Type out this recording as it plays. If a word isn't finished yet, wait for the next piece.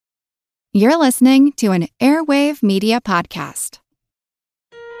You're listening to an Airwave Media Podcast.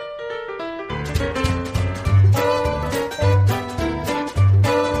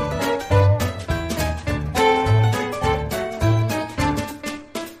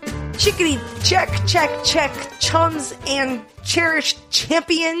 Chickadee, check, chums and cherished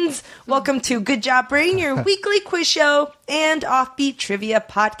champions. Welcome to Good Job Brain, your weekly quiz show and offbeat trivia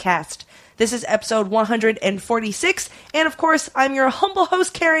podcast. This is episode 146, and of course, I'm your humble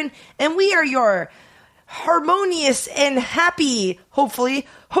host, Karen, and we are your harmonious and happy, hopefully,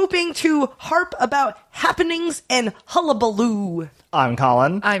 hoping to harp about happenings and hullabaloo. I'm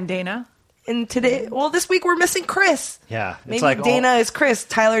Colin. I'm Dana. And today, this week we're missing Chris. Yeah. Maybe like Dana is Chris,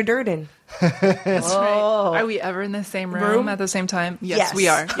 Tyler Durden. That's right. Are we ever in the same room at the same time? Yes, we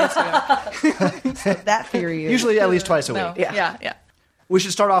are. Yes, we are. That theory is... Usually at least twice a week. No. Yeah. We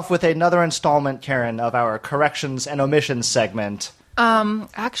should start off with another installment, Karen, of our corrections and omissions segment.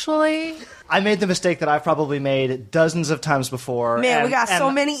 Actually... I made the mistake that I've probably made dozens of times before. Man, we got so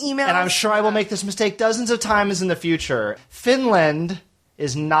many emails. And I'm sure I will make this mistake dozens of times in the future. Finland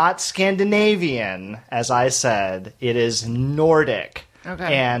is not Scandinavian, as I said. It is Nordic.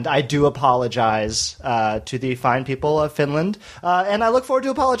 Okay. And I do apologize to the fine people of Finland. And I look forward to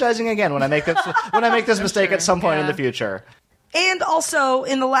apologizing again when I make this mistake at some point in the future. And also,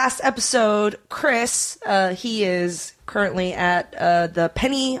 in the last episode, Chris, he is currently at the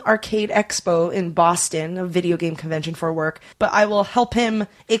Penny Arcade Expo in Boston, a video game convention for work. But I will help him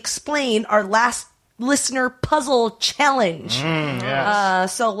explain our last listener puzzle challenge.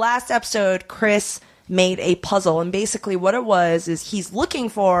 Yes. So last episode, Chris made a puzzle, and basically what it was is he's looking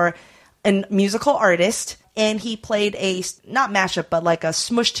for a musical artist, and he played a, not mashup, but like a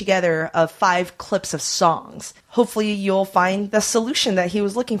smushed together of 5 clips of songs. Hopefully you'll find the solution that he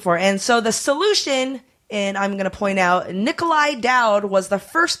was looking for. And so the solution, and I'm going to point out, Nikolai Dowd was the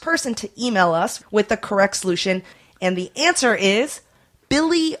first person to email us with the correct solution, and the answer is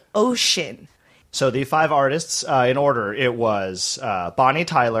Billy Ocean. So the 5 artists, in order, it was Bonnie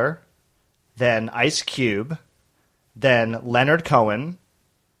Tyler, then Ice Cube, then Leonard Cohen,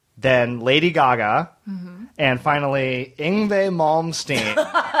 then Lady Gaga, and finally Yngwie Malmsteen.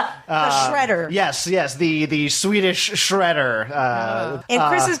 The shredder. Yes, the Swedish shredder. And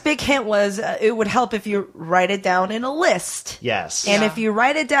Chris's big hint was it would help if you write it down in a list. Yes. And if you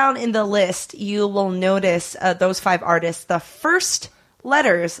write it down in the list, you will notice those 5 artists, the first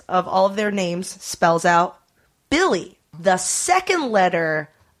letters of all of their names spells out Billy. The second letter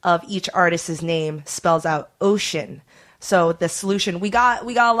of each artist's name spells out Ocean. So the solution, we got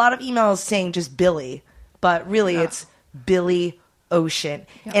a lot of emails saying just Billy, but really it's Billy Ocean.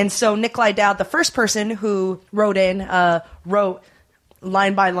 Yeah. And so Nikolai Dowd, the first person who wrote in, wrote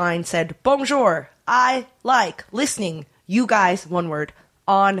line by line, said, "Bonjour, I like listening, you guys, one word,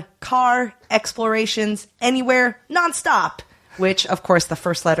 on car explorations anywhere, nonstop." Which, of course, the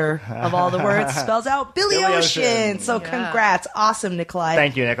first letter of all the words spells out Billy Ocean. So congrats. Awesome, Nikolai.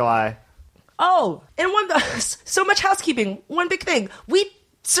 Thank you, Nikolai. Oh, and so much housekeeping. One big thing. We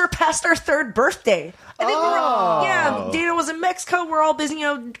surpassed our 3rd birthday. I think Dana was in Mexico. We're all busy.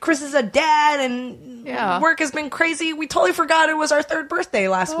 Chris is a dad, and work has been crazy. We totally forgot it was our 3rd birthday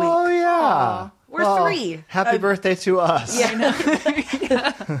last week. Oh, yeah. We're 3. Happy birthday to us. Yeah.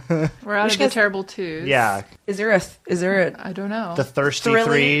 We're out of the terrible 2s. Yeah. Is there a I don't know. The thirsty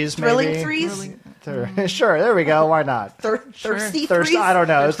threes, maybe? thrilling 3s? Sure, there we go. Why not? Thirsty 3s? I don't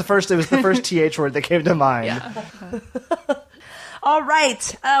know. It was the first TH word that came to mind. Yeah. All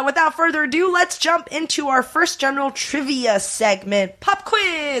right. Without further ado, let's jump into our first general trivia segment, Pop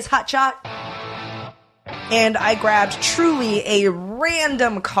Quiz Hot Shot. And I grabbed truly a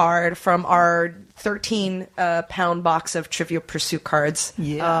random card from our 13-pound box of Trivial Pursuit cards.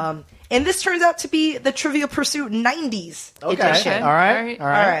 Yeah. And this turns out to be the Trivial Pursuit 90s edition. All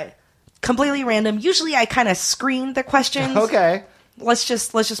right. Completely random. Usually I kind of screen the questions. Okay. Let's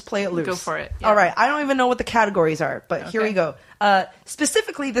just play it loose. Go for it. Yeah. All right. I don't even know what the categories are, but here we go.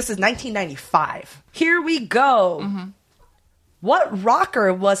 Specifically, this is 1995. Here we go. Mm-hmm. What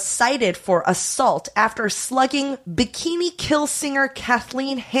rocker was cited for assault after slugging Bikini Kill singer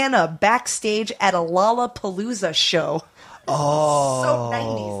Kathleen Hanna backstage at a Lollapalooza show? Oh.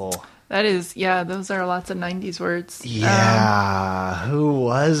 So 90s. That is, those are lots of 90s words. Yeah. Who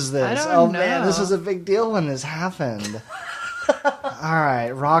was this? I don't know. Man, this was a big deal when this happened. All right.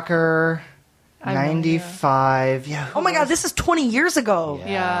 Rocker, 95. Yeah. Oh my God, this is 20 years ago.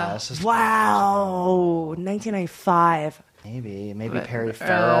 Yeah. Wow. 1995. Maybe Perry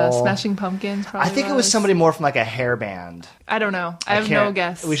Farrell. Smashing Pumpkins, probably. I think it was somebody more from like a hair band. I don't know. I have no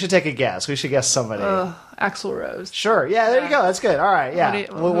guess. We should take a guess. We should guess somebody. I Axl Rose. Sure. Yeah, there you go. That's good. All right. Yeah.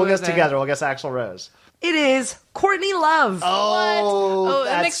 We'll who guess is it? together. We'll guess Axl Rose. It is Courtney Love. Oh, that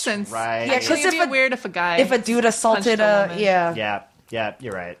that's makes sense. Right. Yeah, 'cause Actually, it'd if be a- weird if a guy. If a dude assaulted punched a a woman. yeah. Yeah,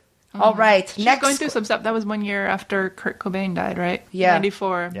 you're right. All right. She's Next going through some stuff. That was 1 year after Kurt Cobain died, right? Yeah.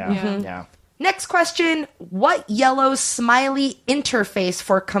 94. Yeah. Yeah. Next question. What yellow smiley interface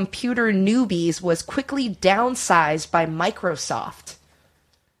for computer newbies was quickly downsized by Microsoft?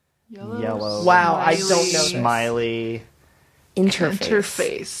 Yellow. Wow, I don't know this. Smiley.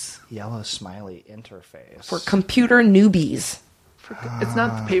 Interface. Yellow smiley interface. For computer newbies. It's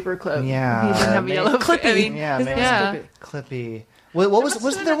not the paperclip. Yeah. He didn't have a Maybe- yellow Clippy. I mean, Yeah, maybe Yeah. Clippy. What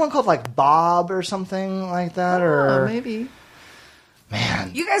wasn't there one called like Bob or something like that? Oh, Or maybe.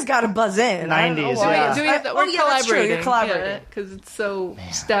 man, You guys got to buzz in. I don't know 90s, why. yeah. Do we have that? Oh, We're yeah, that's true. collaborating. You're collaborating. Because it's so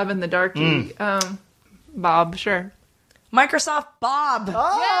stab in the darky. Bob, sure. Microsoft Bob. oh,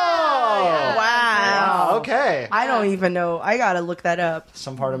 Wow. wow, okay. I don't even know. I got to look that up.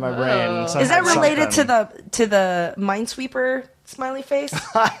 Some part of my brain. Is that related to the Minesweeper smiley face?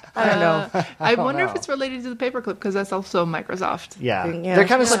 I don't know. I wonder if know. it's related to the paperclip because that's also Microsoft. Yeah. Yeah. They're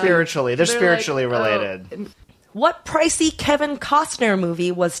kind of Yeah. spiritually. They're They're spiritually like, related. What pricey Kevin Costner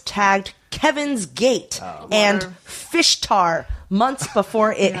movie was tagged Kevin's Gate and Fish Tar months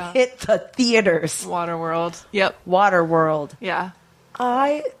before it Yeah. hit the theaters? Waterworld. Yep. Waterworld. Yeah.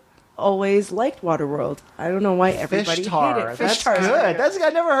 I always liked Waterworld. I don't know why everybody Fish tar. hated it. Fish That's tar. is good. good. That's I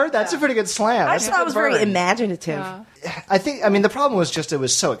never heard. That's a pretty good slam. I That's just a thought it good was very burn. imaginative. Yeah. I think. I mean, the problem was just it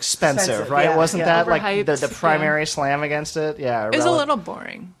was so expensive, right? yeah, Wasn't yeah. that like the Overhyped, primary slam against it? Yeah, It was a little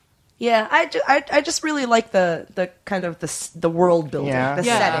boring. Yeah, I just really like the kind of the world building, Yeah. the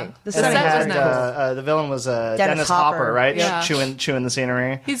Yeah. setting. The The setting set was was very nice. cool. The villain was Dennis Dennis Hopper, Hopper, right? yeah. Chewing the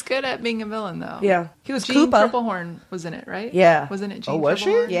scenery. He's good at being a villain, though. Yeah, he was Jean Koopa. Triplehorn was in it, right? Yeah. Wasn't it Jean Oh, was she?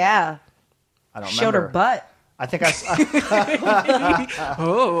 Triplehorn? Yeah, I don't showed her remember. butt. I think it's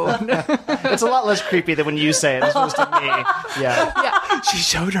a lot less creepy than when you say it as opposed to me. Yeah. She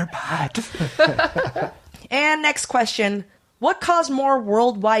showed her butt. And next question. What caused more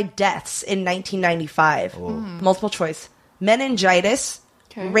worldwide deaths in 1995? Multiple choice. Meningitis,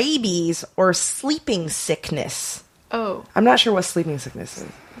 Okay. rabies, or sleeping sickness? Oh, I'm not sure what sleeping sickness is.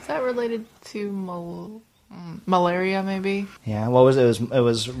 is that related to malaria, maybe? Yeah. What was it? It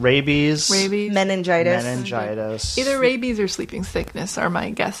was rabies. Rabies? Meningitis. Meningitis. Either rabies or sleeping sickness are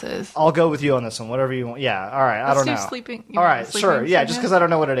my guesses. I'll go with you on this one. Whatever you want. Yeah. All right. I Let's don't do know. sleeping- you All want right. sleeping Sure. Yeah. Just sickness? because I don't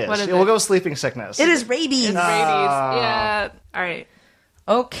know what it is. What is We'll it? go with sleeping sickness. It is rabies. Rabies. Yeah. All right.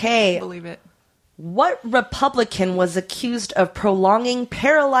 Okay. Believe it. What Republican was accused of prolonging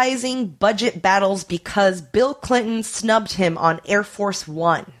paralyzing budget battles because Bill Clinton snubbed him on Air Force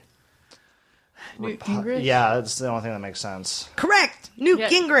One? Newt Gingrich? Yeah. That's the only thing that makes sense. Correct. Newt Yeah.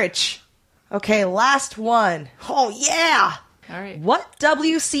 Gingrich. Okay, last one. Oh, yeah. All right. What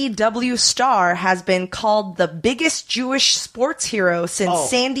WCW star has been called the biggest Jewish sports hero since Oh.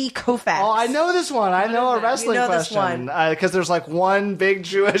 Sandy Koufax? Oh, I know this one. I know a is it? wrestling You know this question because there's like one big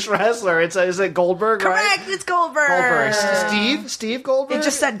Jewish wrestler. Is it Goldberg? Correct, Right? it's Goldberg. Goldberg. Steve Goldberg. It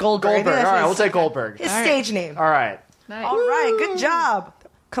just said Goldberg. I think Goldberg. that's All right, his- we'll take Goldberg. His All right. stage name. All right. Nice. All right, good job.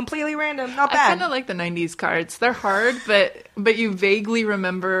 Completely random, not I bad. kind of like the 90s cards. They're hard, but you vaguely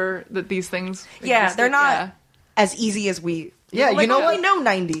remember that these things Yeah, existed. they're not Yeah. as easy as we. Yeah, you like, know we what? know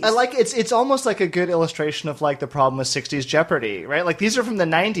 90s. I like it's almost like a good illustration of like the problem with 60s Jeopardy, right? Like these are from the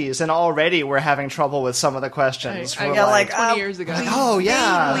 90s and already we're having trouble with some of the questions. I We're got like, 20 years ago. oh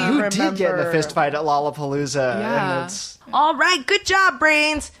yeah, vaguely who did get in a remember. fist fight at Lollapalooza? Yeah. And it's All right, good job,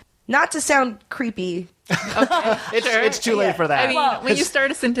 brains. Not to sound creepy. it's too late for that. I mean, when you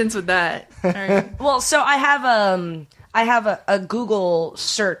start a sentence with that, all right. Well, so I have a Google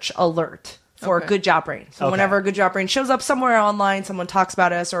search alert for Okay. Good Job Brain. So Okay. whenever Good Job Brain shows up somewhere online, someone talks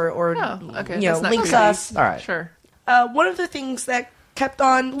about us or Oh, okay. you know, That's not links creepy. us. All right. Sure. One of the things that kept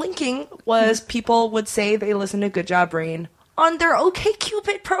on linking was people would say they listen to Good Job Brain on their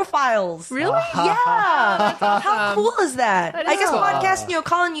OkCupid profiles. Really? Yeah. How cool is that? That I is guess cool. podcast, you know,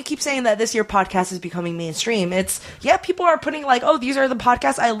 Colin, you keep saying that this year podcast is becoming mainstream. It's, yeah, people are putting like, oh, these are the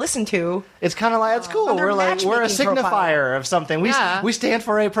podcasts I listen to. It's kind of like it's cool. On their We're a matchmaking signifier profile. of something. Yeah. We stand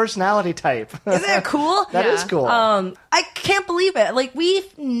for a personality type. Isn't that cool? That is Yeah. cool. I can't believe it. Like,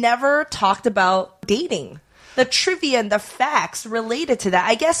 we've never talked about dating. The trivia and the facts related to that.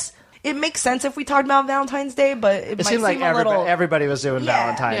 I guess it makes sense if we talked about Valentine's Day, but it it might seemed like seem a little... everybody was doing Yeah.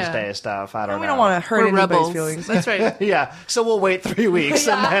 Valentine's Yeah. Day stuff. I don't know. we don't want to hurt We're anybody's rebels. feelings. That's right. Yeah, so we'll wait 3 weeks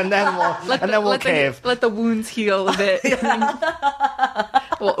and then we'll cave. Let the wounds heal a bit.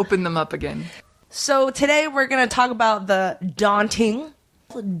 We'll open them up again. So today we're going to talk about the daunting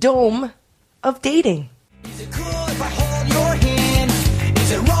dome of dating. Is it cool if I hold your hand?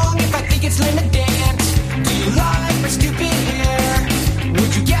 Is it wrong if I think it's lame to dance? Do you like my stupid hair?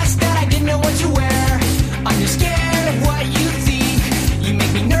 Would you guess that I didn't know what to wear? I'm just scared of what you think. You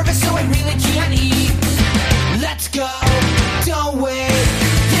make me nervous so I really can't eat. Let's go, don't wait.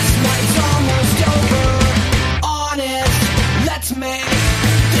 This night's almost over. Honest, let's make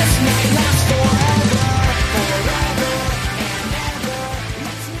this night last forever. Forever and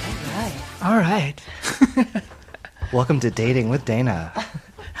ever. All right. Welcome to Dating with Dana.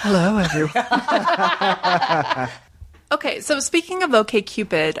 Hello, everyone. Okay, so speaking of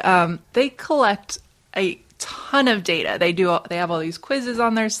OkCupid, they collect a ton of data. They have all these quizzes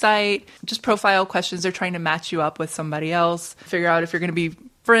on their site, just profile questions. They're trying to match you up with somebody else, figure out if you're going to be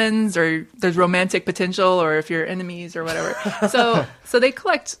friends or there's romantic potential or if you're enemies or whatever. So they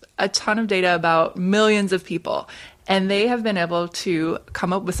collect a ton of data about millions of people. And they have been able to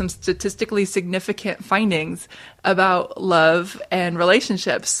come up with some statistically significant findings about love and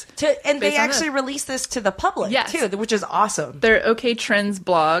relationships. And they actually released this to the public, too, which is awesome. Their OK Trends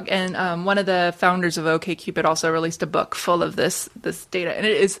blog, and one of the founders of OkCupid also released a book full of this data. And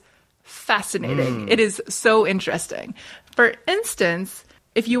it is fascinating. It is so interesting. For instance,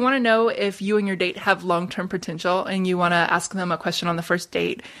 if you want to know if you and your date have long-term potential and you want to ask them a question on the first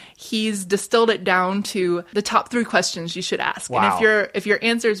date, he's distilled it down to the top 3 questions you should ask. Wow. And if your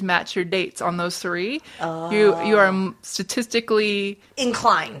answers match your dates on those 3, you are statistically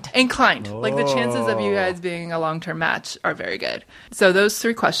inclined. Like the chances of you guys being a long-term match are very good. So those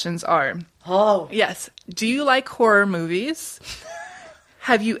 3 questions are, yes, do you like horror movies?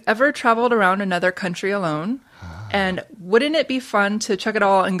 Have you ever traveled around another country alone? And wouldn't it be fun to chuck it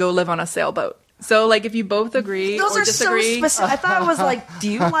all and go live on a sailboat? So, like, if you both agree Those or are disagree. so specific. I thought it was like, do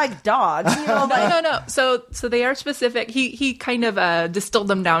you like dogs? You know, like, No. So they are specific. He kind of distilled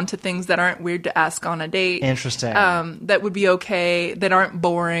them down to things that aren't weird to ask on a date. Interesting. That would be okay. That aren't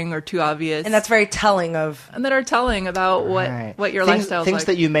boring or too obvious. and that's very telling of. And that are telling about what your lifestyle is things like.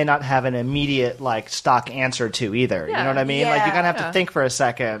 that you may not have an immediate like stock answer to either. You Yeah. know what I mean? Like you kind of have Yeah. to think for a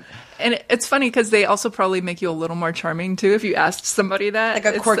second. And it's funny because they also probably make you a little more charming, too, if you asked somebody that.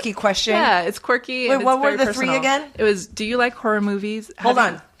 Like a quirky question? Yeah, it's quirky. Wait, and what it's were very the 3 personal. again? It was, do you like horror movies? Hold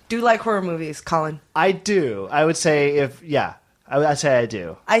on. Do you like horror movies, Colin? I do. I would say I'd say I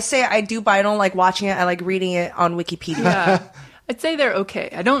do. I say I do, but I don't like watching it. I like reading it on Wikipedia. Yeah. I'd say they're okay.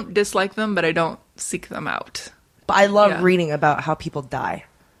 I don't dislike them, but I don't seek them out. But I love Yeah. reading about how people die.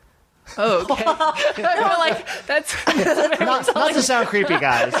 Oh, okay. You're like, that's Not to sound creepy,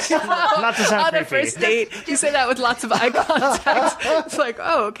 guys. Not to sound on a creepy. first date. You say that with lots of eye contact. It's like,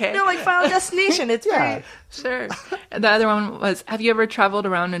 oh, okay. You know, like Final Destination. It's Yeah. very. Sure. And the other one was, have you ever traveled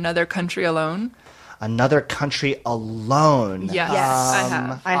around another country alone? Another country alone. Yes,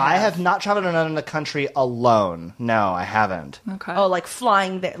 I have not traveled in another country alone. No, I haven't. Okay. Oh, like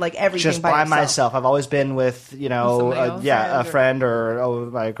flying there, like everything Just by by yourself. myself. I've always been with, somebody else? a friend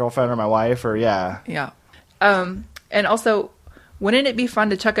or my girlfriend or my wife or Yeah. And also, wouldn't it be fun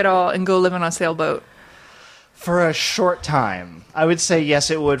to chuck it all and go live on a sailboat? For a short time. I would say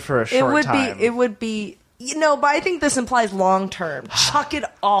yes, it would for a short time. It would be. You know, but I think this implies long term. Chuck it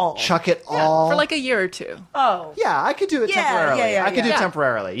all. Chuck it all. For like a year or 2. Oh. Yeah, I could do it Yeah, temporarily. yeah, I could do yeah. it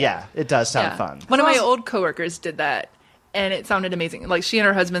temporarily. Yeah, it does sound Yeah. fun. One of my Also- old coworkers did that, and it sounded amazing. Like, she and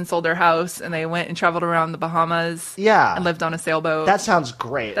her husband sold their house, and they went and traveled around the Bahamas. Yeah. And lived on a sailboat. That sounds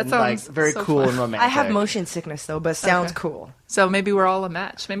great. That and, sounds very so cool fun. and romantic. I have motion sickness though, but it sounds Okay. cool. So maybe we're all a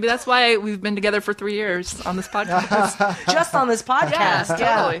match. Maybe that's why we've been together for 3 years on this podcast. Just on this podcast.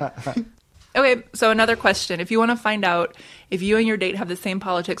 Totally. Okay, so another question. If you want to find out if you and your date have the same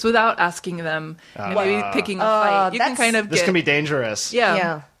politics without asking them, maybe picking a fight, you can that's- kind of This get... can be dangerous. Yeah.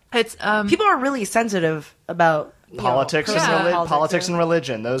 Yeah. It's, People are really sensitive about Politics, personal and Yeah. politics and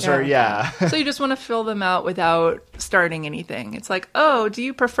religion. Those are, so you just want to fill them out without starting anything. It's like, oh, do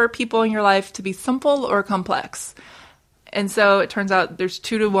you prefer people in your life to be simple or complex? And so it turns out there's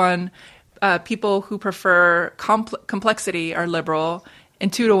 2 to 1. People who prefer complexity are liberal,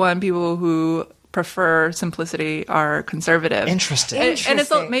 and 2 to 1 people who prefer simplicity are conservative. Interesting. And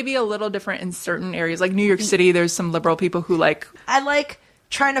it's maybe a little different in certain areas. Like New York City, there's some liberal people who like... I like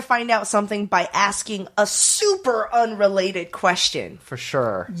trying to find out something by asking a super unrelated question. For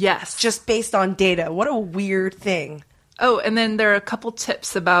sure. Yes. Just based on data. What a weird thing. Oh, and then there are a couple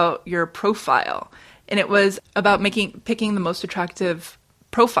tips about your profile. And it was about picking the most attractive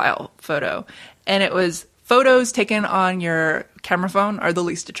profile photo. And it was photos taken on your camera phone are the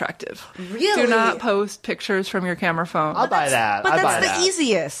least attractive. Really? Do not post pictures from your camera phone. I'll buy that. But I'd buy that's the that.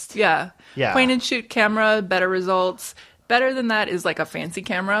 easiest. Yeah. Yeah. Point and shoot camera, better results, Better than that is like a fancy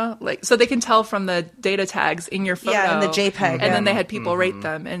camera, like so they can tell from the data tags in your photo. Yeah, and the JPEG. And yeah. then they had people rate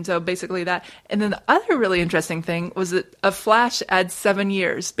them, and so basically that. And then the other really interesting thing was that a flash adds 7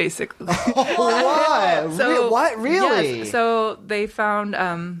 years, basically. What? What? Really? Yes. So they found,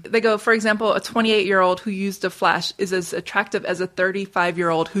 they go, for example, a 28-year-old who used a flash is as attractive as a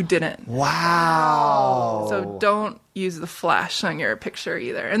 35-year-old who didn't. Wow. So don't use the flash on your picture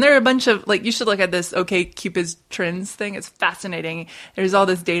either. And there are a bunch of, like, you should look at this OkCupid's trends thing. It's fascinating. There's all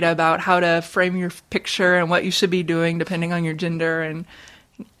this data about how to frame your picture and what you should be doing depending on your gender and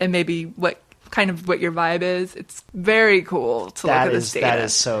maybe what your vibe is. It's very cool to look at this data. That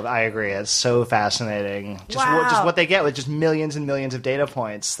is so, I agree. It's so fascinating. Just what they get with just millions and millions of data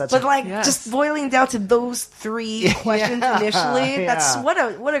points. That's But just boiling down to those 3 questions initially, that's yeah.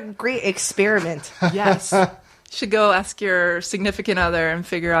 what a great experiment. Yes. You should go ask your significant other and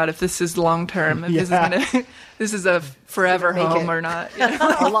figure out if this is long term, if this is a forever Make home it. or not.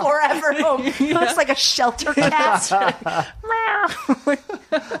 Forever home. It looks like a shelter cat. a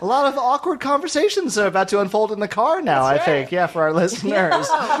lot of awkward conversations are about to unfold in the car now, I think. Yeah, for our listeners.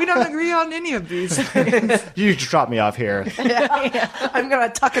 We don't agree on any of these. You just drop me off here. I'm going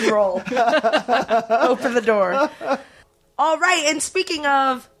to tuck and roll. Open the door. All right, and speaking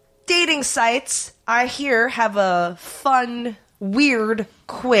of dating sites, I here have a fun, weird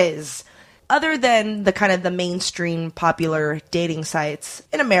quiz. Other than the kind of the mainstream popular dating sites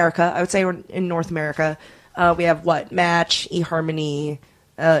in America, I would say in North America, we have Match, eHarmony,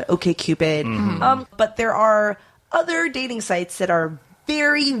 OkCupid. But there are other dating sites that are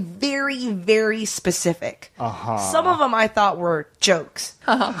very, very, very specific. Some of them I thought were jokes,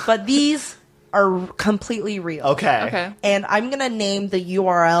 but these are completely real. Okay. And I'm going to name the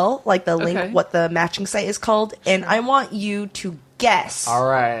URL, like the link, Okay. what the matching site is called, and I want you to guess All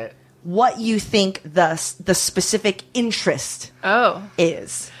right. what you think the specific interest Oh.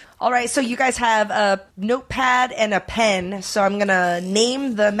 is. All right, so you guys have a notepad and a pen, so I'm going to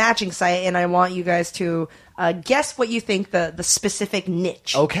name the matching site, and I want you guys to guess what you think the specific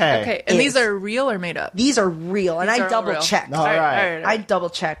niche. Okay. Okay. And Is. these are real or made up? These are real, and These I are all double real. checked. All right. I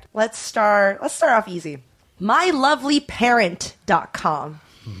double checked. Let's start off easy. MyLovelyParent.com.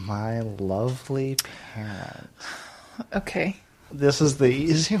 My lovely parent. Okay. This is the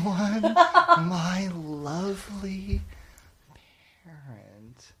easy one. My lovely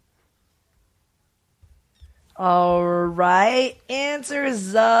parent. All right,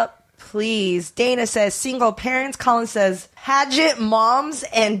 answers up, please. Dana says single parents. Colin says Hadget moms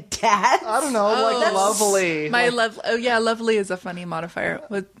and dads. I don't know, like that's- lovely. Lovely is a funny modifier.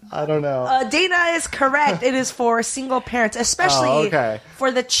 I don't know. Dana is correct. It is for single parents, especially okay.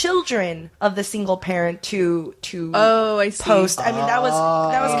 for the children of the single parent to Oh, I see. post. I mean, that was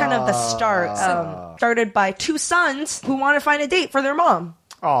kind of the start. Started by 2 sons who want to find a date for their mom.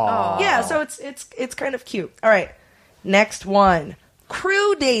 Aw. Yeah, so it's kind of cute. All right, next one.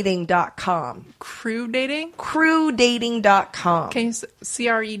 Crewdating.com. Crew dating? Crewdating.com. Can you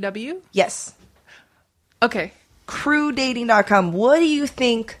CREW? Yes. Okay. Crewdating.com. What do you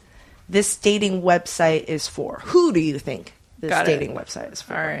think this dating website is for? Who do you think this Got it. dating website is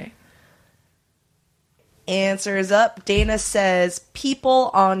for? All right. Answers up. Dana says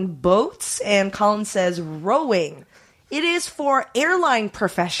people on boats, and Colin says rowing. It is for airline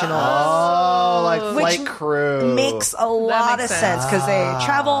professionals. Oh, like Which flight crew. Makes a lot makes of sense because they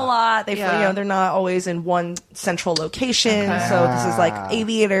travel a lot. They, Yeah. they're not always in one central location. Okay. So this is like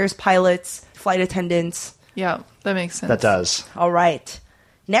aviators, pilots, flight attendants. Yeah, that makes sense. That does. All right.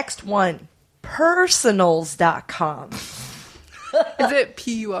 Next one. Personals.com. Is it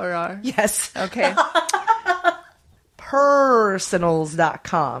PURR? Yes. Okay.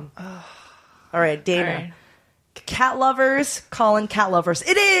 Personals.com. All right, Dana. All right. Cat lovers, Colin cat lovers.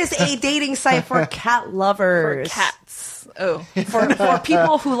 It is a dating site for cat For lovers. cats. Oh. For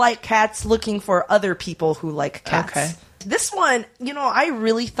people who like cats looking for other people who like cats. Okay. This one, I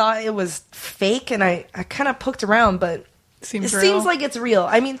really thought it was fake, and I kind of poked around, but Seems it real. seems like it's real.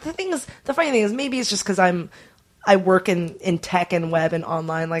 I mean, the funny thing is, maybe it's just because I work in tech and web and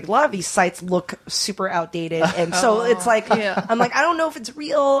online. Like, a lot of these sites look super outdated, and so it's like, yeah. I'm like, I don't know if it's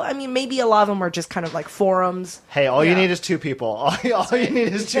real. I mean, maybe a lot of them are just kind of like forums. Hey, all you Yeah. need is 2 people. All you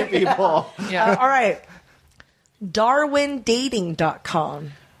need is 2 people. Yeah. All right.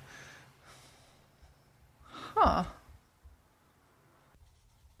 DarwinDating.com. Huh.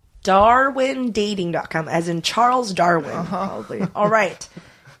 DarwinDating.com, as in Charles Darwin, probably. All right.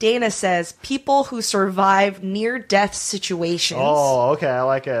 Dana says people who survive near-death situations. Oh, okay. I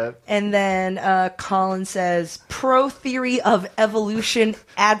like it. And then Colin says pro theory of evolution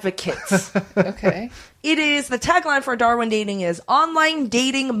advocates. Okay. It is, the tagline for Darwin Dating is online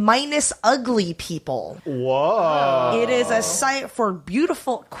dating minus ugly people. Whoa. It is a site for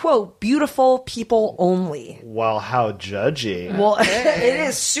beautiful, quote, beautiful people only. Well, how judgy. Well, it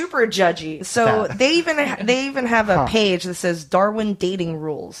is super judgy. So they even have a page that says Darwin Dating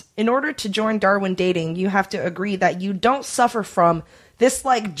Rules. In order to join Darwin Dating, you have to agree that you don't suffer from this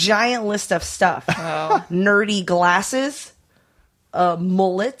like giant list of stuff. Nerdy glasses,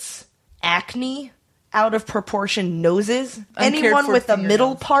 mullets, acne, out of proportion noses, anyone for with a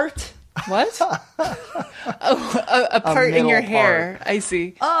middle fingernails. part. What? A part in middle your hair. I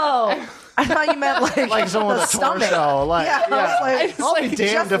see. Oh, I thought you meant like someone the with a stomach. torso. Like, Yeah, I was like, I'll be like,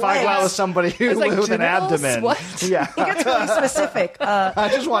 damned just if I go out legs. with somebody who, like, with an genitals? abdomen. What? Yeah. it gets really specific. I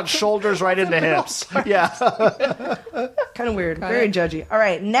just want shoulders right into hips. Yeah. Kind of weird. Very judgy. All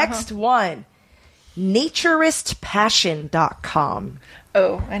right, next one. Naturistpassion.com.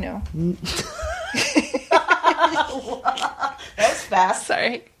 Oh, I know. That's fast.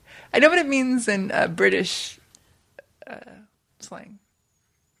 Sorry. I know what it means in British slang.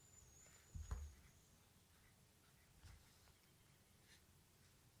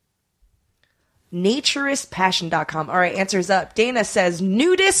 Naturistpassion.com. All right, answers up. Dana says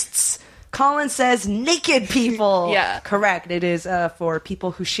nudists. Colin says naked people. Yeah. Correct. It is for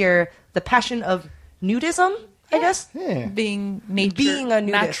people who share the passion of nudism, I guess. Being nature, Being a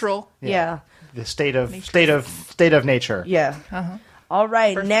nudist. natural. Yeah. The state of nature. Yeah. All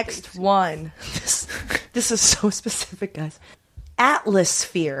right, next one. This is so specific, guys.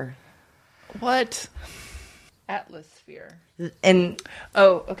 Atlasphere. What? Atlasphere. And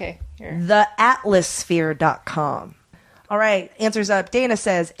Oh, okay. Here. theatlasphere.com. All right, answers up. Dana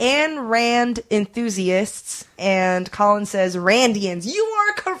says Ayn Rand enthusiasts, and Colin says Randians. You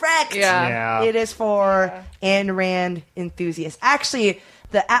are correct. Yeah. It is for Ayn Rand enthusiasts. Actually,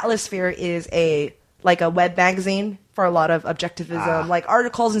 the Atlasphere is a web magazine for a lot of objectivism, like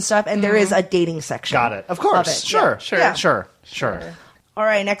articles and stuff, and there is a dating section. Got it. Of course. it. Sure. Yeah. Sure. All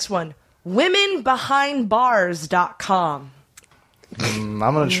right, next one. Womenbehindbars.com. I'm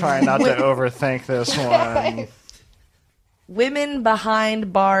going to try not to overthink this one.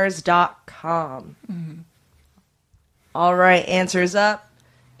 Womenbehindbars.com. All right, answers up.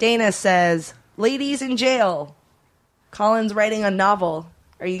 Dana says, ladies in jail. Colin's writing a novel.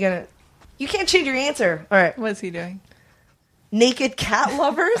 Are you going to... You can't change your answer. All right. What's he doing? Naked cat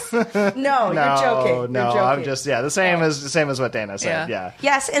lovers? No, you're joking. No, You're joking. I'm just the same as what Dana said. Yeah.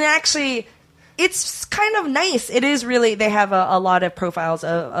 Yes, and actually, it's kind of nice. It is really, they have a lot of profiles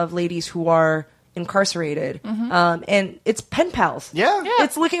of ladies who are incarcerated. And it's pen pals. Yeah.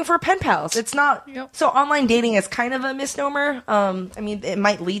 It's looking for pen pals. It's not, Yep. so online dating is kind of a misnomer. I mean, it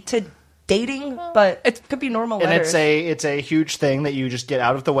might lead to dating, but it could be normal And letters. it's a huge thing that you just get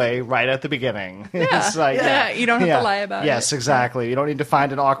out of the way right at the beginning. It's like, Yeah, you don't have to lie about Yes, it. exactly. You don't need to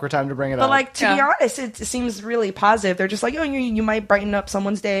find an awkward time to bring it But up. like, to be Yeah. honest, it seems really positive. They're just like, oh, you might brighten up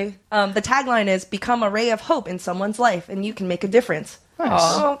someone's day. The tagline is become a ray of hope in someone's life, and you can make a difference.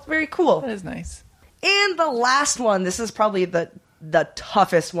 Oh, very cool. That is nice. And the last one, this is probably the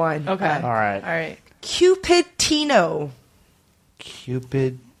toughest one. Okay. All right. All right. Cupidtino.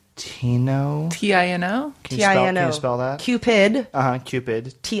 Cupidtino. Tino. Can Tino. you spell that? Cupid.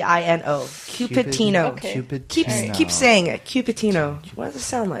 Cupid. Tino. Cupidtino. Okay. Cupidtino. Keep saying it. Cupidtino. What does it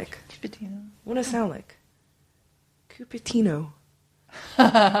sound like? Cupidino. What does it sound like? Cupidino.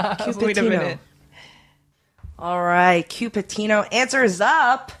 Wait a minute. All right, Cupidino answers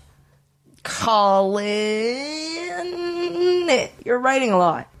up. Colin, you're writing a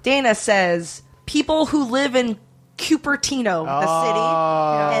lot. Dana says people who live in Cupertino, the city,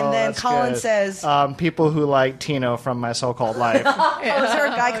 and then that's Colin good. says, People who like Tino from My So-Called Life. "Oh, is there a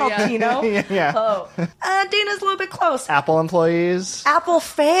guy called Tino?" Yeah. Oh, Dana's a little bit close. Apple employees. Apple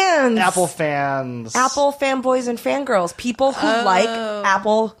fans. Apple fans. Apple fanboys and fangirls, people who like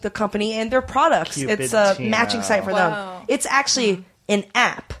Apple, the company, and their products. It's a Cupidtino. matching site for them. Wow. It's actually an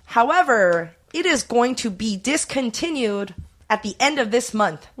app. However, it is going to be discontinued at the end of this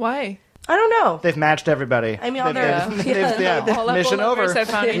month. Why? I don't know. They've matched everybody. I mean, all They've- their- they've- All mission Apple lovers over. have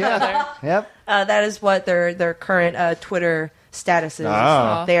found each other. Yep. That is what their current Twitter status is.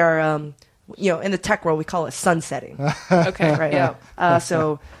 Oh. They are, in the tech world, we call it sunsetting. Okay. Right. Yeah.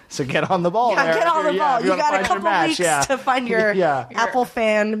 So So get on the ball. yeah, there. get on the Yeah, ball. if You wanna got a find your couple match, weeks yeah. to find your Yeah. Apple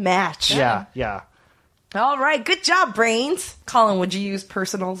fan match. Yeah. All right, good job, brains. Colin, would you use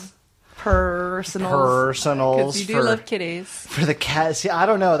personals? personals. Because you do love kitties. For the cat. See, I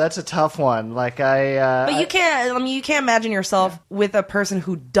don't know. That's a tough one. Like But you can't. I mean, you can't imagine yourself with a person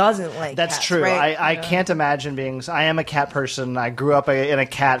who doesn't like. That's cats, true. Right? I can't imagine being. I am a cat person. I grew up in a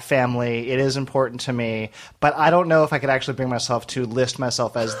cat family. It is important to me, but I don't know if I could actually bring myself to list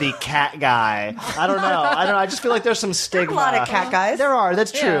myself as the cat guy. I don't know. I just feel like there's some stigma. a lot of cat guys. There are.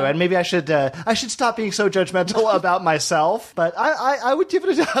 That's true. Yeah. And maybe I should stop being so judgmental about myself. But I would give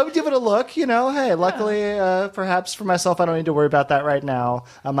it a look. You know, hey, luckily, perhaps for myself, I don't need to worry about that right now.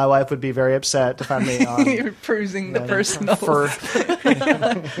 My wife would be very upset to find me on. You're perusing the personal.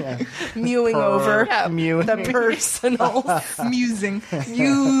 Mewing over Mewing. the personal. Musing.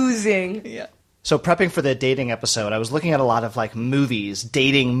 Using. Yeah. So prepping for the dating episode, I was looking at a lot of like movies,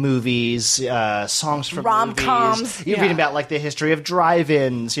 dating movies, songs from Rom-coms. movies. You're reading about like the history of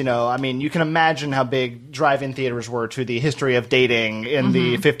drive-ins. You know, I mean, you can imagine how big drive-in theaters were to the history of dating in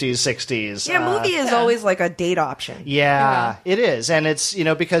the 50s, 60s. Yeah, movie is always like a date option. Yeah, it is, and it's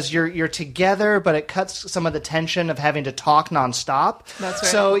because you're together, but it cuts some of the tension of having to talk nonstop. That's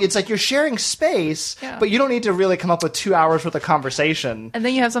right. So it's like you're sharing space, but you don't need to really come up with 2 hours worth of conversation. And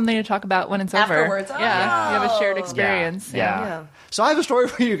then you have something to talk about when it's over. Afterwards. Yeah. You have a shared experience. Yeah. So I have a story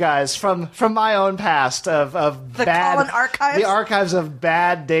for you guys from my own past of The bad Colin archives? the archives of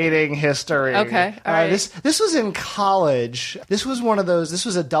bad dating history. Okay, all right. This was in college. This was one of those. This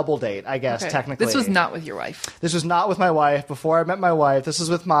was a double date, I guess, Okay. technically. This was not with your wife. This was not with my wife. Before I met my wife, this was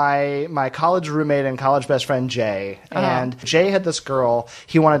with my college roommate and college best friend, Jay. And Jay had this girl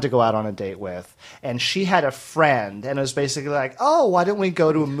he wanted to go out on a date with. And she had a friend. And it was basically like, oh, why don't we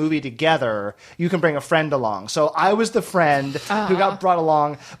go to a movie together? You can bring a friend along. So I was the friend who got brought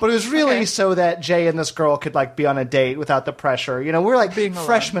along. But it was really so that Jay and this girl could like be on a date without the pressure. You know, we're like Being alone.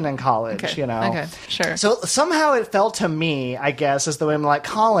 freshmen in college, Okay. you know. Okay, sure. So somehow it felt to me, I guess, as though I'm like,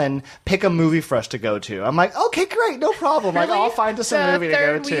 Colin, pick a movie for us to go to. I'm like, okay, great, no problem. Like, I'll find us a movie to go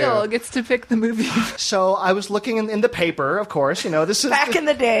The third wheel to. gets to pick the movie. So I was looking in the paper, of course. You know, this is Back in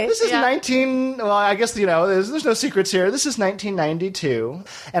the day. This is 19. Well, I guess there's no secrets here. This is 1992,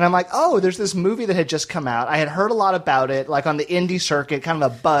 and I'm like, oh, there's this movie that had just come out. I had heard a lot about it, like on the indie circuit, kind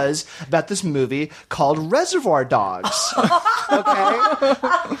of a buzz about this movie called Reservoir Dogs.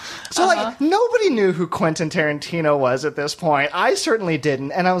 Okay. So like nobody knew who Quentin Tarantino was at this point. I certainly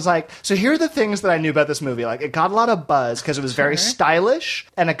didn't. And I was like, so here are the things that I knew about this movie. Like it got a lot of buzz because it was very stylish,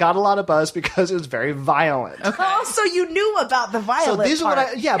 and it got a lot of buzz because it was very violent. Oh, so you knew about the So violence. these are what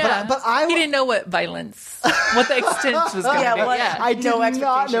I but I He didn't know what the extent was going to be. what- Yeah. I did No not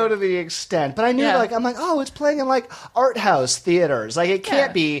expectation. know to the extent, but I knew Yeah. I'm like, oh, it's playing in like art house theaters. Like it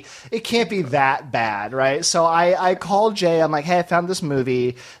can't be that bad, right? So I called Jay. I'm like, hey, I found this movie.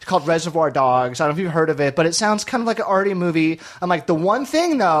 It's called Reservoir Dogs. I don't know if you've heard of it, but it sounds kind of like an arty movie. I'm like, the one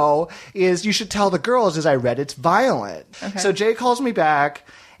thing though is you should tell the girls is I read it's violent. So Jay calls me back.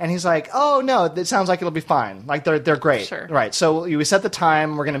 And he's like, oh, no, it sounds like it'll be fine. Like, they're great. Sure. Right. So we set the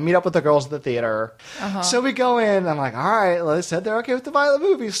time. We're going to meet up with the girls at the theater. So we go in. I'm like, all right, well, they said they're okay with the violent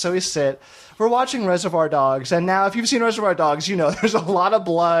movies. So we sit. We're watching Reservoir Dogs. And now, if you've seen Reservoir Dogs, you know there's a lot of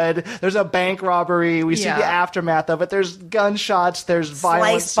blood. There's a bank robbery. We see the aftermath of it. There's gunshots. There's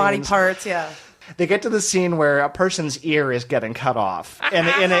violent sliced body scenes. parts. Yeah. They get to the scene where a person's ear is getting cut off, and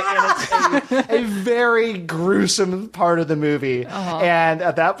it's a very gruesome part of the movie. And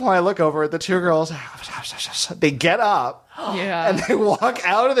at that point, I look over at the two girls. They get up. Yeah. And they walk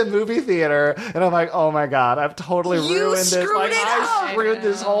out of the movie theater, and I'm like, oh my God, I've totally You ruined this. screwed Like, it I up. screwed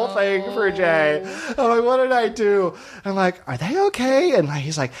this whole thing for Jay. I'm like, what did I do? I'm like, are they okay? And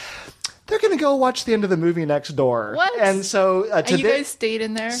he's like, they're going to go watch the end of the movie next door. What? And so And you guys stayed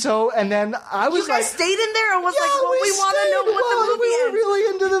in there? So, and then I was You guys like, stayed in there and was yeah, like, well, we want to know what the movie we were is.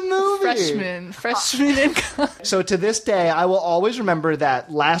 really into the movie. Freshman in college. So to this day, I will always remember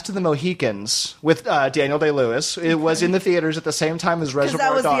that Last of the Mohicans with Daniel Day-Lewis. It was in the theaters at the same time as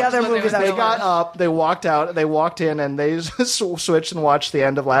Reservoir was the Dogs. other movie that They we got watched. up, they walked out, they walked in, and they switched and watched the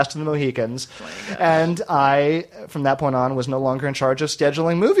end of Last of the Mohicans. And I, from that point on, was no longer in charge of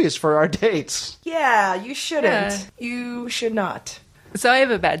scheduling movies for our dates. Yeah, you shouldn't. Yeah. You should not. So I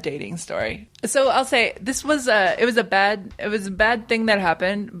have a bad dating story. So I'll say this was it was a bad thing that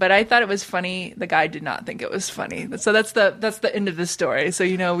happened, but I thought it was funny. The guy did not think it was funny. So that's the end of the story. So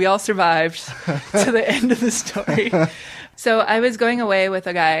we all survived to the end of the story. So I was going away with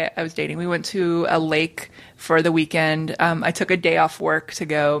a guy I was dating. We went to a lake for the weekend. I took a day off work to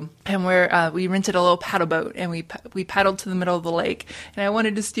go, and we rented a little paddle boat, and we paddled to the middle of the lake. And I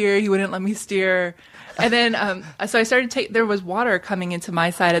wanted to steer, he wouldn't let me steer. And then, so I started there was water coming into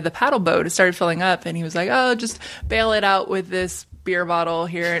my side of the paddle boat. It started filling up, and he was like, "Oh, just bail it out with this beer bottle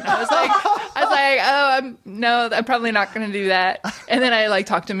here. And I was like, I'm probably not going to do that. And then I like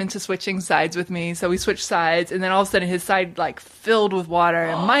talked him into switching sides with me. So we switched sides, and then all of a sudden his side like filled with water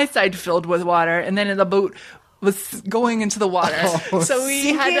and my side filled with water. And then in the boat was going into the water. So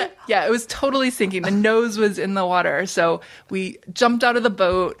we had to, yeah, it was totally sinking. The nose was in the water. So we jumped out of the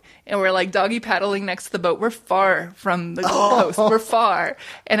boat and we're like doggy paddling next to the boat. We're far from the coast. We're far.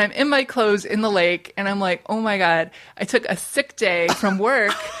 And I'm in my clothes in the lake and I'm like, oh my God, I took a sick day from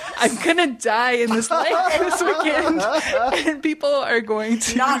work. I'm going to die in this lake this weekend. And people are going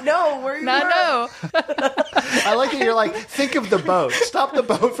to Not know where you not were. know. I like it. You're like, think of the boat. Stop the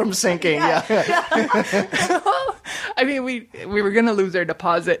boat from sinking. Yeah. I mean, we were going to lose our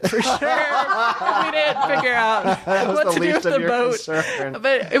deposit for sure. We didn't figure out what the to do least with of the your boat. concern.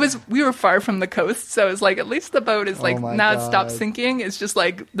 But we were far from the coast, so it's like at least the boat is like my now it God. stopped sinking. It's just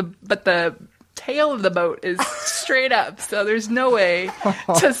like the tail of the boat is straight up, so there's no way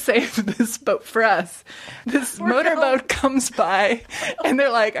to save this boat for us. This motorboat comes by, and they're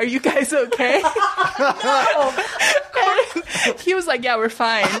like, "Are you guys okay?" And he was like, "Yeah, we're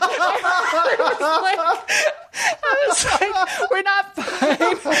fine." I was like, "We're not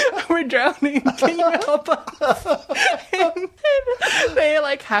fine. We're drowning. Can you help us?" And they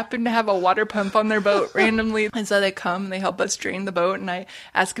like happen to have a water pump on their boat randomly, and so they come and they help us drain the boat. And I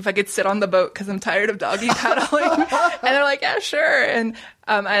ask if I could sit on the boat because I'm tired of doggy paddling, and they're like, "Yeah, sure." And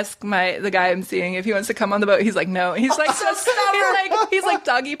I ask the guy I'm seeing if he wants to come on the boat. He's like, "No." He's like, he's like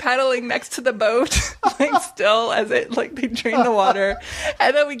doggy paddling next to the boat, like still as it like they drain the water.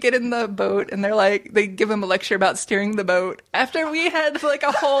 And then we get in the boat, and they give him a lecture about steering the boat. After we had like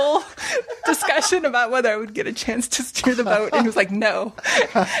a whole discussion about whether I would get a chance to steer the boat, and he was like, "No."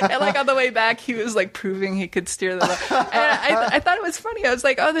 And like on the way back, he was like proving he could steer the boat. And I thought it was funny. I was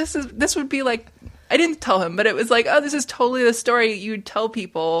like, "Oh, this would be like." I didn't tell him, but it was like, oh, this is totally the story you'd tell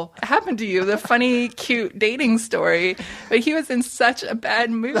people happened to you, the funny, cute dating story. But he was in such a bad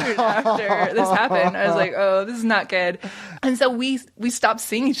mood after this happened. I was like, oh, this is not good. And so we stopped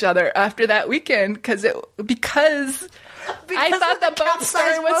seeing each other after that weekend because I thought the boat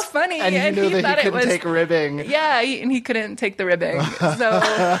story was funny. And you knew that he couldn't take ribbing. Yeah, and he couldn't take the ribbing. So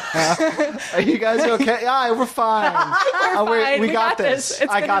Are you guys okay? Yeah, we're fine. We got this. It's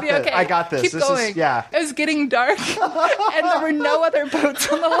I gonna got be this. okay. I got this. Keep This going. is yeah. It was getting dark, and there were no other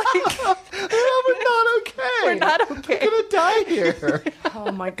boats on the lake. We're not okay. We're not okay. We're gonna die here.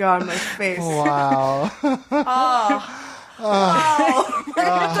 Oh my God, my face. Wow.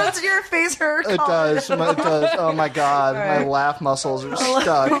 Does your face hurt? It does. It does. Oh my God. My laugh muscles are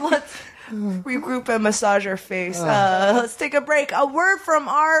stuck. Let's regroup and massage your face. Let's take a break. A word from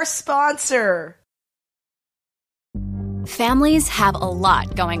our sponsor. Families have a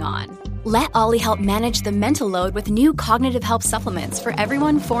lot going on. Let Ollie help manage the mental load with new cognitive help supplements for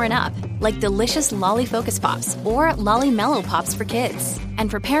everyone 4 and up, like delicious Lolly Focus Pops or Lolly Mellow Pops for kids.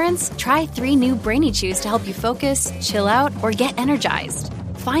 And for parents, try 3 new Brainy Chews to help you focus, chill out, or get energized.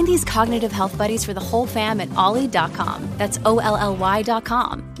 Find these cognitive health buddies for the whole fam at ollie.com. That's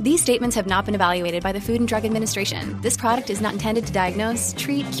OLLY.com. These statements have not been evaluated by the Food and Drug Administration. This product is not intended to diagnose,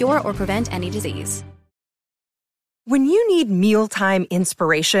 treat, cure, or prevent any disease. When you need mealtime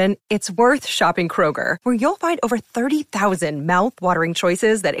inspiration, it's worth shopping Kroger, where you'll find over 30,000 mouth-watering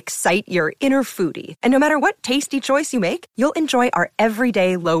choices that excite your inner foodie. And no matter what tasty choice you make, you'll enjoy our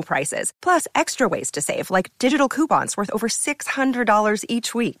everyday low prices, plus extra ways to save, like digital coupons worth over $600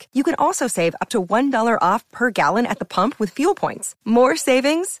 each week. You can also save up to $1 off per gallon at the pump with fuel points. More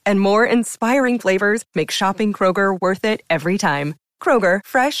savings and more inspiring flavors make shopping Kroger worth it every time. Kroger,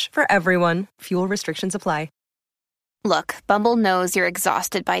 fresh for everyone. Fuel restrictions apply. Look, Bumble knows you're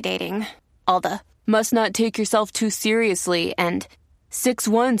exhausted by dating. All the, must not take yourself too seriously, and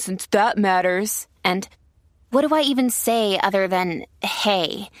 6'1" since that matters, and what do I even say other than,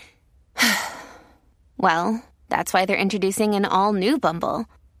 hey? Well, that's why they're introducing an all-new Bumble,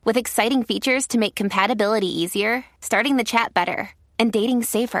 with exciting features to make compatibility easier, starting the chat better, and dating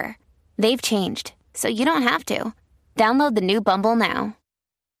safer. They've changed, so you don't have to. Download the new Bumble now.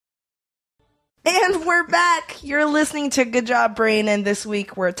 And we're back. You're listening to Good Job Brain, and this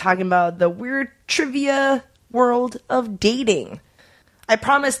week we're talking about the weird trivia world of dating. I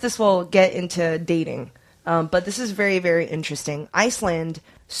promise this will get into dating, but this is very, very interesting. Iceland,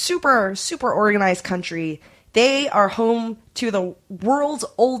 super, super organized country. They are home to the world's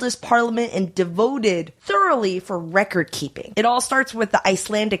oldest parliament and devoted thoroughly for record keeping. It all starts with the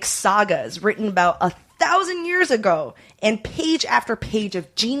Icelandic sagas written about 1,000 years ago, and page after page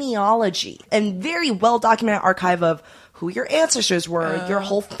of genealogy and very well documented archive of who your ancestors were, your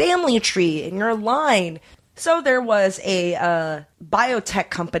whole family tree, and your line. So there was a biotech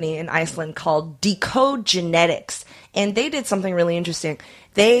company in Iceland called Decode Genetics, and they did something really interesting.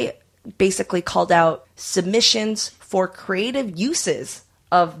 They basically called out submissions for creative uses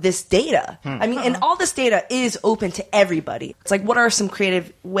of this data. I mean, and all this data is open to everybody. It's like, what are some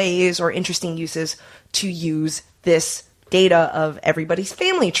creative ways or interesting uses to use this data of everybody's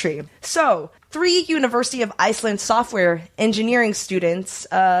family tree? So 3 University of Iceland software engineering students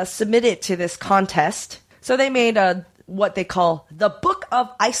submitted to this contest. So they made what they call the Book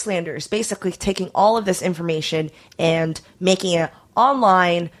of Icelanders, basically taking all of this information and making it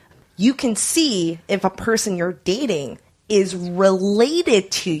online. You can see if a person you're dating is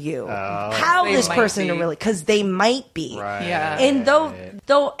related to you. How They this might person be. really, because they might be. Right. Yeah. And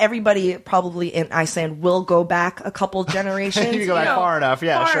though everybody probably in Iceland will go back a couple generations, You go back far enough,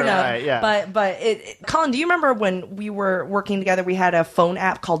 yeah, far sure, enough. right, yeah. But Colin, do you remember when we were working together? We had a phone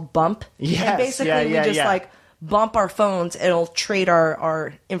app called Bump. Yes, and basically yeah, we just yeah. like bump our phones. It'll trade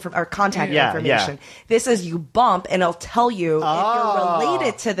our contact Yeah, information. yeah. This is you bump, and it'll tell you if you're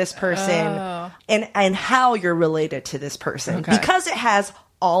related to this person and how you're related to this person because it has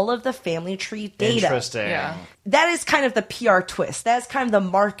all of the family tree data. Interesting. Yeah. That is kind of the PR twist. That's kind of the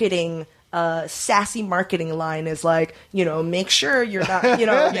marketing, sassy marketing line is like, make sure you're not,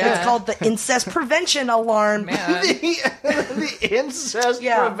 it's called the incest prevention alarm. Man. The incest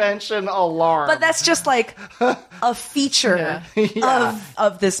Yeah. prevention alarm. But that's just like a feature Yeah.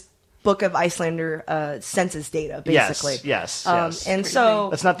 of this Book of Icelander census data, basically. Yes. And so,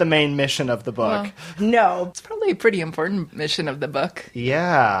 That's not the main mission of the book. no. It's probably a pretty important mission of the book.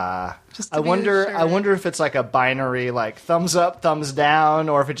 Yeah. Just to I be wonder sure. I wonder if it's like a binary, like thumbs up, thumbs down,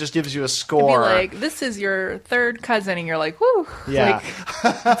 or if it just gives you a Be score. like, this is your third cousin, and you're like, whoo. Yeah.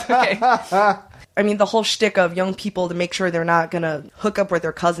 Like, it's okay. I mean, the whole shtick of young people to make sure they're not going to hook up with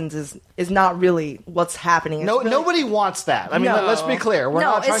their cousins is not really what's happening. It's No, really- nobody wants that. I mean, No. let's be clear. We're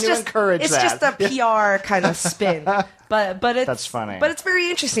not trying to encourage it's that. just a PR kind of spin. But it's That's funny. But it's very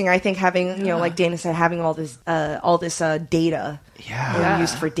interesting. I think having like Dana said, having all this data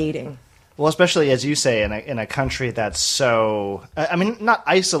used for dating. Well, especially as you say, in a country that's so, I mean, not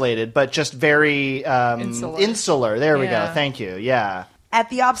isolated, but just very insular. There we go. Yeah. Thank you. Yeah. At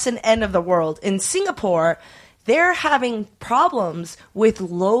the opposite end of the world, in Singapore, they're having problems with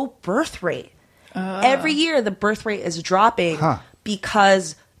low birth rate. Every year, the birth rate is dropping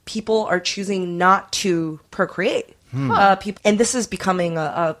because people are choosing not to procreate. And this is becoming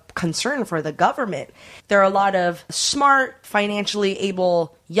a concern for the government. There are a lot of smart, financially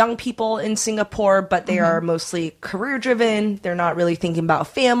able young people in Singapore, but they are mostly career driven. They're not really thinking about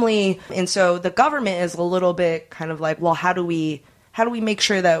family. And so the government is a little bit kind of like, well, how do we make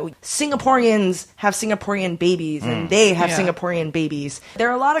sure that Singaporeans have Singaporean babies and they have Singaporean babies? There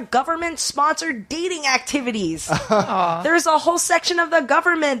are a lot of government-sponsored dating activities. There's a whole section of the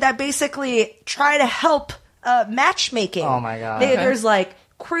government that basically try to help matchmaking. Oh, my God. There's like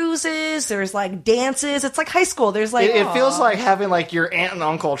cruises, there's like dances. It's like high school. There's like... It feels like having like your aunt and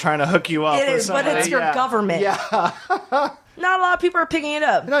uncle trying to hook you up. It with is, but somebody. it's your government. Yeah. Not a lot of people are picking it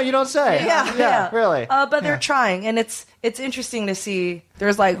up. No, you don't say. Yeah. Really. But they're trying, and it's interesting to see.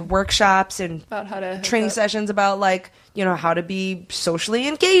 There's like workshops and About how to hook training up. sessions about like how to be socially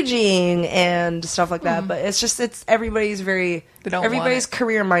engaging and stuff like that. But it's everybody's They don't want everybody's it.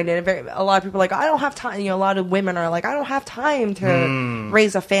 career minded. A lot of people are like, I don't have time. A lot of women are like, I don't have time to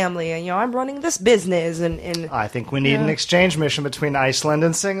raise a family, and I'm running this business and I think we need an exchange mission between Iceland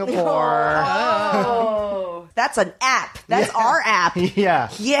and Singapore. Oh, that's an app. That's our app. Yeah.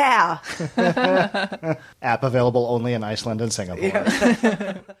 Yeah. App available only in Iceland and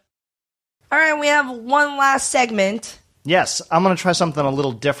Singapore. All right, we have one last segment. Yes, I'm going to try something a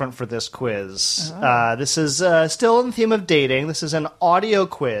little different for this quiz. This is still in the theme of dating. This is an audio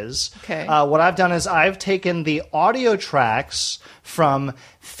quiz. Okay. What I've done is I've taken the audio tracks from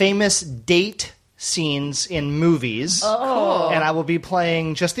famous date scenes in movies. And I will be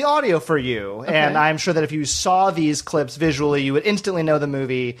playing just the audio for you. And I'm sure that if you saw these clips visually, you would instantly know the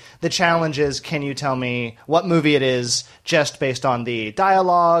movie. The challenge is, can you tell me what movie it is just based on the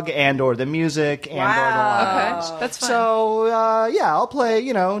dialogue and or the music and or the lines? Okay, that's fine. So, I'll play,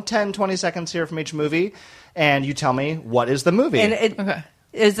 10, 20 seconds here from each movie, and you tell me what is the movie. And it Okay.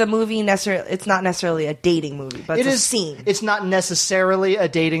 is the movie necessarily? It's not necessarily a dating movie, but it's a scene. It's not necessarily a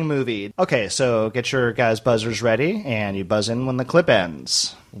dating movie. Okay, so get your guys' buzzers ready, and you buzz in when the clip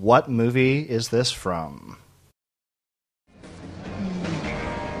ends. What movie is this from?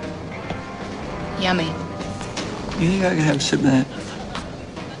 Yummy. You think I can have a sip of that?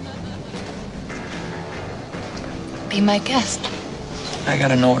 Be my guest. I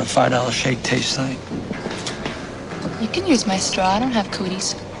gotta know what a $5 shake tastes like. You can use my straw. I don't have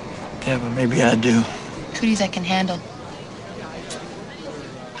cooties. Yeah, but maybe I do. Cooties I can handle.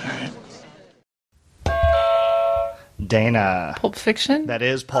 Dana. Pulp Fiction? That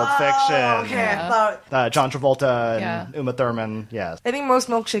is Pulp Fiction. Okay, I thought. John Travolta and Yeah. Uma Thurman. Yes. I think most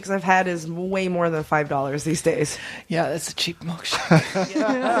milkshakes I've had is way more than $5 these days. Yeah, that's a cheap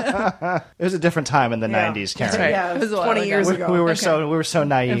milkshake. It was a different time in the Yeah. 90s, Karen. That's right. Yeah, It was a while 20 ago. years We, ago. we were Okay. so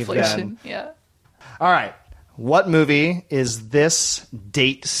naive Inflation. then. Yeah. All right. What movie is this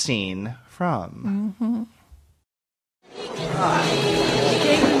date scene from? Mm-hmm.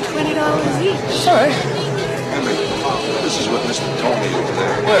 Gave them $20 each. Sorry. This is what Mr. Tony over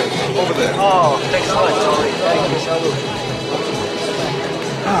there. Where? Over there. Oh, thanks a lot, Tony. Thank you. Salute.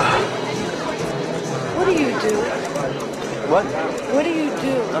 What do you do? What? What do you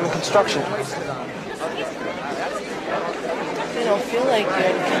do? I'm in construction. You don't feel like you're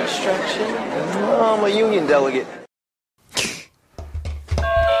in construction. No, I'm a union delegate.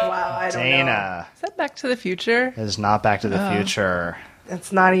 Wow, I don't know. Dana. Is that Back to the Future? It is not Back to the Future.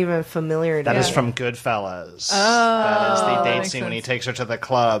 It's not even familiar to That me. is from Goodfellas. Oh, that is the that date makes scene when he sense. takes her to the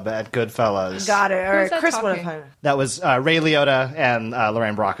club at Goodfellas. Got it. All right, that Chris would talking? have. That was Ray Liotta and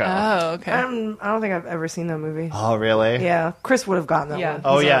Lorraine Bracco. Oh, okay. I don't think I've ever seen that movie. Oh, really? Yeah, Chris would have gotten that Yeah. one.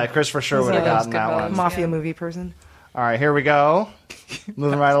 Oh, He's yeah. a Chris for sure would have loves gotten that Goodfellas. one. mafia Yeah. movie person. All right, here we go.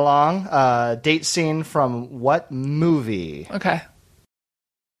 Moving right along. Date scene from what movie? Okay.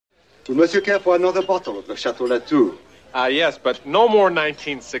 Will Monsieur care for another bottle of the Chateau Latour? Yes, but no more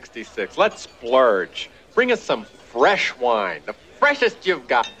 1966. Let's splurge. Bring us some fresh wine. The freshest you've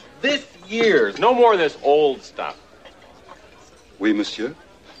got. This year's. No more of this old stuff. Oui, monsieur.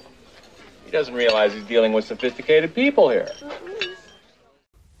 He doesn't realize he's dealing with sophisticated people here.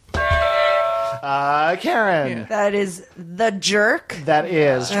 Karen. That is The Jerk. That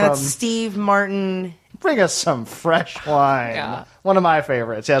is from That's Steve Martin. Bring Us Some Fresh Wine. Yeah. One of my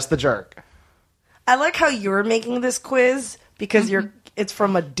favorites. Yes, The Jerk. I like how you're making this quiz because it's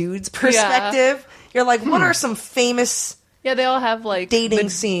from a dude's perspective. You're like, what are some famous Yeah, they all have like dating the-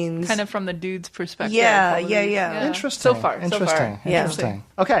 scenes? kind of from the dude's perspective. Yeah, all of yeah, these. yeah. Interesting. So far. Interesting. Yeah. Interesting.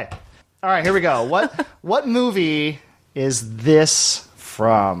 Okay. All right, here we go. What movie is this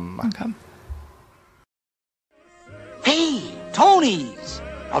from? Okay. Hey, Tony's!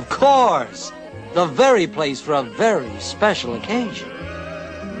 Of course! The very place for a very special occasion.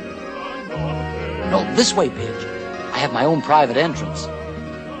 No, this way, Pidge. I have my own private entrance.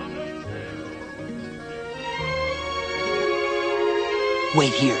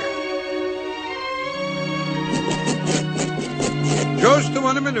 Wait here. Just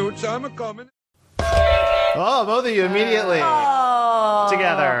 1 minute, I'm coming. Oh, both of you immediately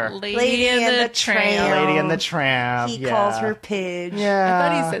together. Lady and the Tramp. Lady and the Tramp. He yeah. calls her Pidge. I Yeah.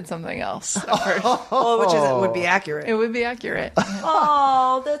 thought he said something else at first. Oh, which is, it would be accurate. It would be accurate.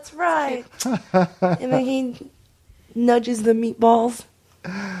 Oh, that's right. And then he nudges the meatballs.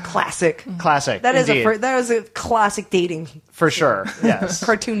 Classic. Classic. That is indeed. that was a classic dating. For sure. Yes.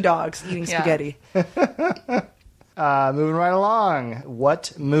 Cartoon dogs eating Yeah. spaghetti. Moving right along.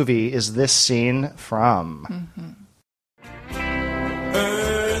 What movie is this scene from?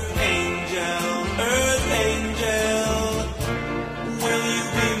 Earth angel, will you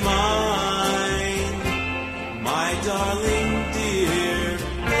be mine? My darling dear,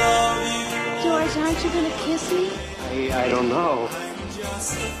 love you. George, aren't you going to kiss me? I don't know.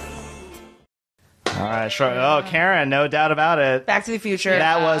 All right, sure. Oh, Karen, no doubt about it. Back to the Future.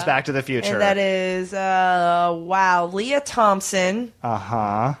 That was Back to the Future. And that is, Leah Thompson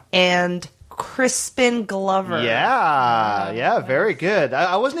Uh-huh. and Crispin Glover. Yeah, very good.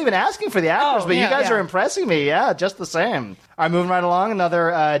 I wasn't even asking for the actors, Oh, but you yeah, guys yeah. are impressing me. Yeah, just the same. All right, moving right along.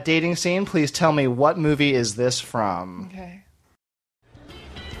 Another dating scene. Please tell me, what movie is this from? Okay.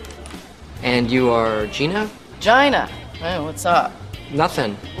 And you are Gina? Gina. Hey, what's up?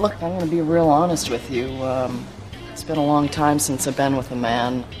 Nothing. Look, I'm going to be real honest with you. It's been a long time since I've been with a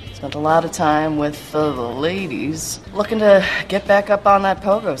man. Spent a lot of time with the ladies. Looking to get back up on that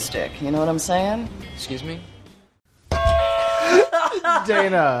pogo stick. You know what I'm saying? Excuse me?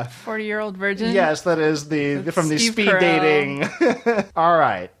 Dana. 40-year-old virgin? Yes, that is from the Steve speed Carell. dating. All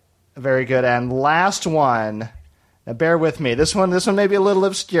right. Very good. And last one. Now bear with me. This one may be a little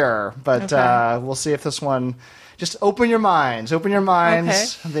obscure, but Okay. we'll see if this one. Just open your minds. Open your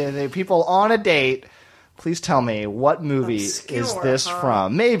minds. The people on a date. Please tell me, what movie Obscure, is this huh?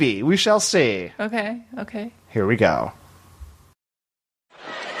 from? Maybe. We shall see. Okay. Here we go.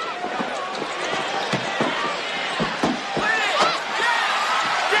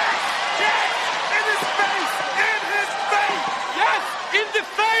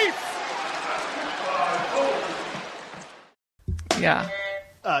 Yeah.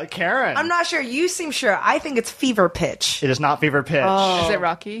 Karen. I'm not sure. You seem sure. I think it's Fever Pitch. It is not Fever Pitch. Oh. Is it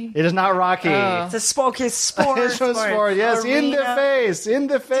Rocky? It is not Rocky. It's a sport. It's from sport. Yes, in the face. In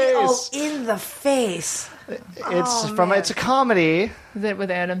the face. Oh, in the face. It's a comedy. Is it with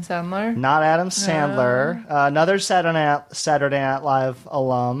Adam Sandler? Not Adam Sandler. Another Saturday Night Live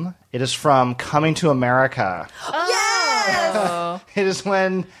alum. It is from Coming to America. Yes! Oh. It is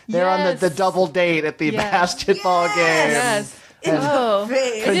when they're on the double date at the basketball game. Yes. I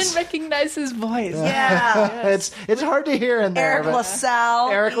I didn't recognize his voice. Yeah. It's hard to hear in there. Eric but- LaSalle.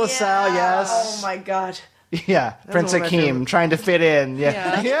 Eric LaSalle, yes. Oh my God. Yeah, Prince one of my Akeem favorite. trying to fit in.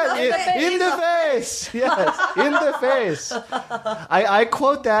 Yeah, Yeah. in the face. Yes, in the face. I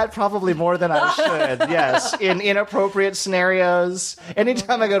quote that probably more than I should. Yes, in inappropriate scenarios.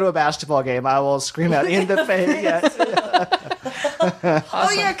 Anytime I go to a basketball game, I will scream out "in the face." Yes.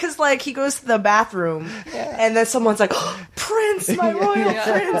 Oh yeah, because like he goes to the bathroom and then someone's like, oh, "Prince, my royal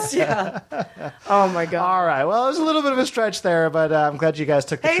prince." Yeah. Oh my God. All right. Well, it was a little bit of a stretch there, but I'm glad you guys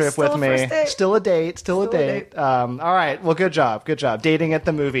took the Hey, trip still with a me. first date. Still a date. Still a date. All right. Well, good job. Good job. Dating at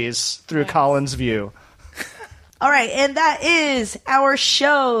the movies through Colin's view. All right, and that is our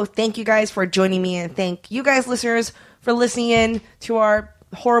show. Thank you guys for joining me, and thank you guys, listeners, for listening in to our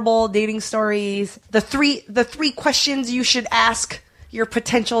horrible dating stories. The three questions you should ask your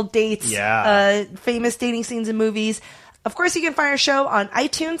potential dates. Yeah. Famous dating scenes in movies. Of course, you can find our show on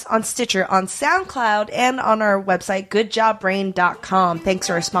iTunes, on Stitcher, on SoundCloud, and on our website, goodjobbrain.com. Thanks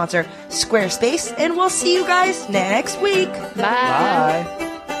to our sponsor, Squarespace, and we'll see you guys next week. Bye.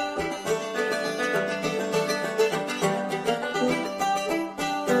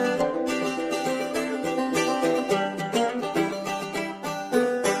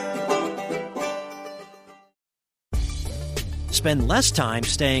 Spend less time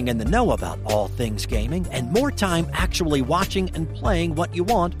staying in the know about all things gaming and more time actually watching and playing what you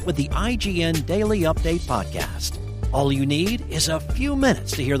want with the IGN Daily Update podcast. All you need is a few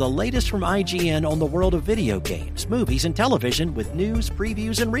minutes to hear the latest from IGN on the world of video games, movies, and television with news,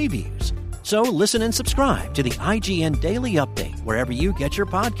 previews, and reviews. So listen and subscribe to the IGN Daily Update wherever you get your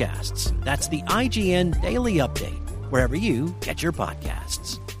podcasts. That's the IGN Daily Update, wherever you get your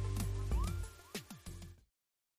podcasts.